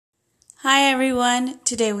Hi everyone.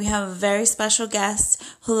 Today we have a very special guest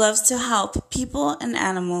who loves to help people and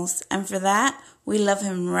animals, and for that, we love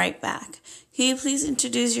him right back. Can you please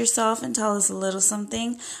introduce yourself and tell us a little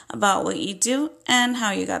something about what you do and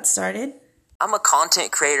how you got started? I'm a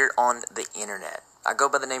content creator on the internet. I go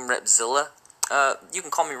by the name Repzilla. You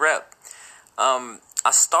can call me Rep. I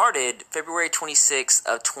started February 26th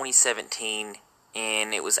of 2017,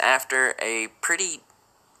 and it was after a pretty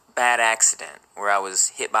bad accident where I was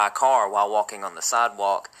hit by a car while walking on the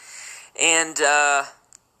sidewalk, and I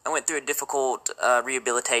went through a difficult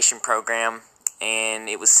rehabilitation program, and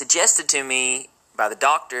it was suggested to me by the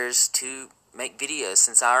doctors to make videos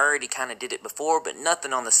since I already kind of did it before, but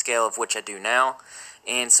nothing on the scale of which I do now.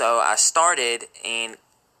 And so I started, and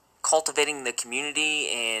cultivating the community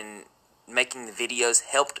and making the videos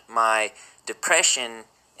helped my depression,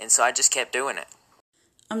 and so I just kept doing it.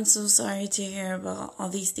 I'm so sorry to hear about all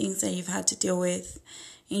these things that you've had to deal with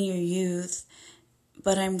in your youth,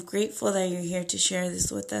 but I'm grateful that you're here to share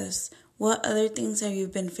this with us. What other things have you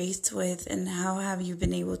been faced with, and how have you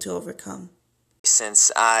been able to overcome? Since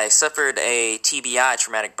I suffered a TBI,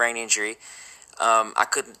 traumatic brain injury, I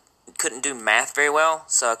couldn't do math very well,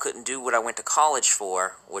 so I couldn't do what I went to college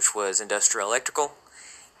for, which was industrial electrical,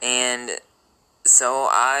 and so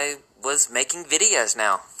I was making videos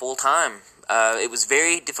now, full time. It was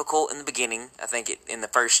very difficult in the beginning. I think in the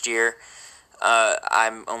first year,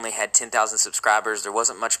 I only had 10,000 subscribers. There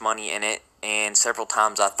wasn't much money in it, and several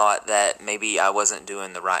times I thought that maybe I wasn't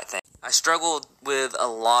doing the right thing. I struggled with a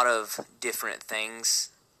lot of different things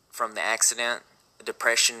from the accident.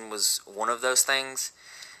 Depression was one of those things,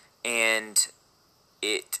 and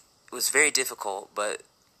it was very difficult, but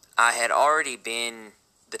I had already been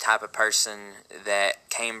the type of person that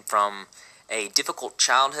came from a difficult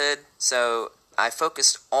childhood, so I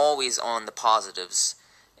focused always on the positives,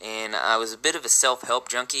 and I was a bit of a self-help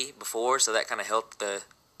junkie before, so that kind of helped the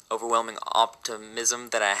overwhelming optimism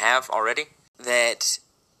that I have already, that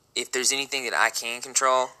if there's anything that I can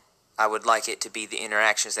control, I would like it to be the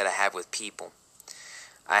interactions that I have with people.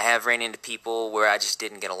 I have ran into people where I just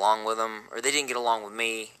didn't get along with them, or they didn't get along with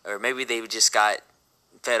me, or maybe they just got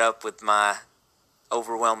fed up with my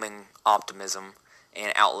overwhelming optimism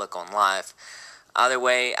and outlook on life. Either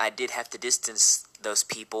way, I did have to distance those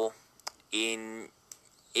people.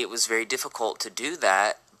 It was very difficult to do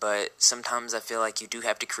that, but sometimes I feel like you do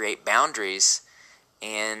have to create boundaries,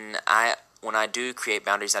 and when I do create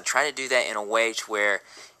boundaries, I try to do that in a way to where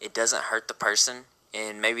it doesn't hurt the person,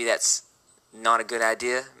 and maybe that's not a good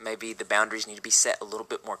idea. Maybe the boundaries need to be set a little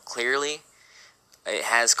bit more clearly. It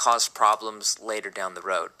has caused problems later down the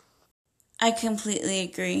road. I completely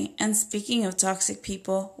agree. And speaking of toxic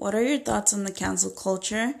people, what are your thoughts on the cancel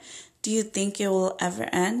culture? Do you think it will ever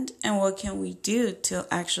end? And what can we do to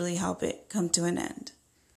actually help it come to an end?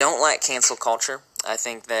 I don't like cancel culture. I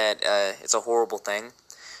think that it's a horrible thing,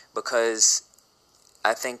 because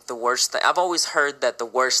I think the worst thing, I've always heard that the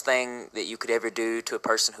worst thing that you could ever do to a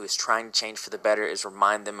person who is trying to change for the better is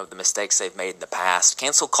remind them of the mistakes they've made in the past.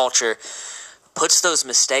 Cancel culture puts those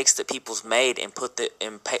mistakes that people's made and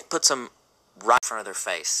puts them right in front of their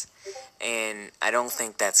face. And I don't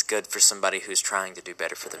think that's good for somebody who's trying to do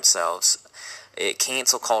better for themselves.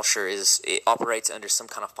 Cancel culture it operates under some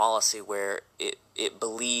kind of fallacy where it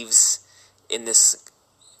believes in this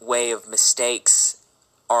way of mistakes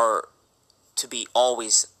are to be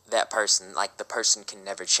always that person, like the person can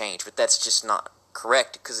never change. But that's just not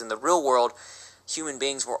correct, because in the real world, human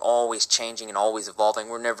beings were always changing and always evolving.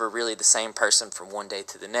 We're never really the same person from one day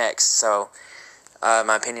to the next. So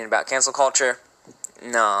my opinion about cancel culture,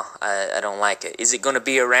 no, I don't like it. Is it going to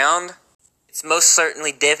be around? It's most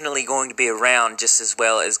certainly definitely going to be around, just as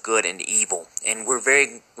well as good and evil. And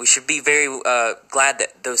we should be very glad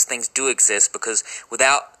that those things do exist, because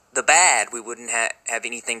without the bad, we wouldn't have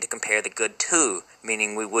anything to compare the good to,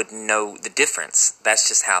 meaning we wouldn't know the difference. That's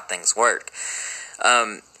just how things work.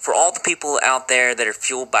 For all the people out there that are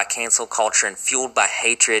fueled by cancel culture and fueled by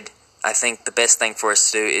hatred, I think the best thing for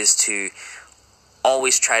us to do is to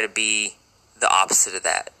always try to be the opposite of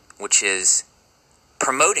that, which is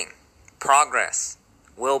promoting progress,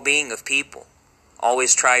 well-being of people.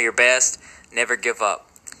 Always try your best, never give up.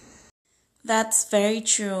 That's very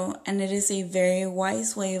true, and it is a very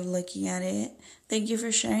wise way of looking at it. Thank you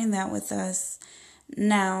for sharing that with us.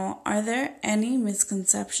 Now, are there any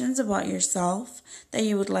misconceptions about yourself that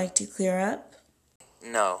you would like to clear up?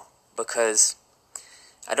 No, because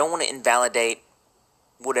I don't want to invalidate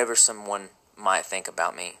whatever someone might think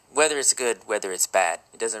about me. Whether it's good, whether it's bad,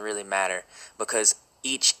 it doesn't really matter, because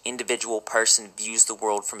each individual person views the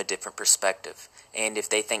world from a different perspective. And if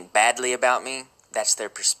they think badly about me, that's their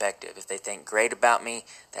perspective. If they think great about me,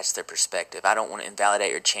 that's their perspective. I don't want to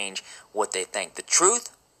invalidate or change what they think. The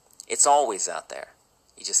truth, it's always out there.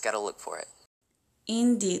 You just got to look for it.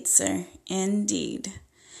 Indeed, sir. Indeed.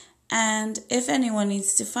 And if anyone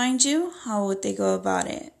needs to find you, how would they go about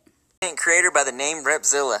it? Creator by the name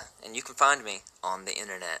Repzilla, and you can find me on the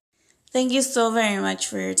internet. Thank you so very much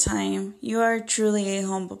for your time. You are truly a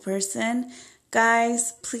humble person.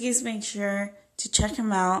 Guys, please make sure to check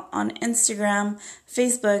him out on Instagram,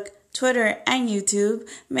 Facebook, Twitter, and YouTube.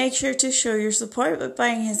 Make sure to show your support by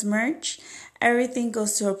buying his merch. Everything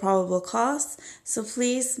goes to a probable cost, so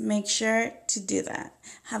please make sure to do that.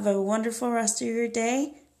 Have a wonderful rest of your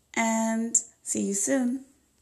day, and see you soon.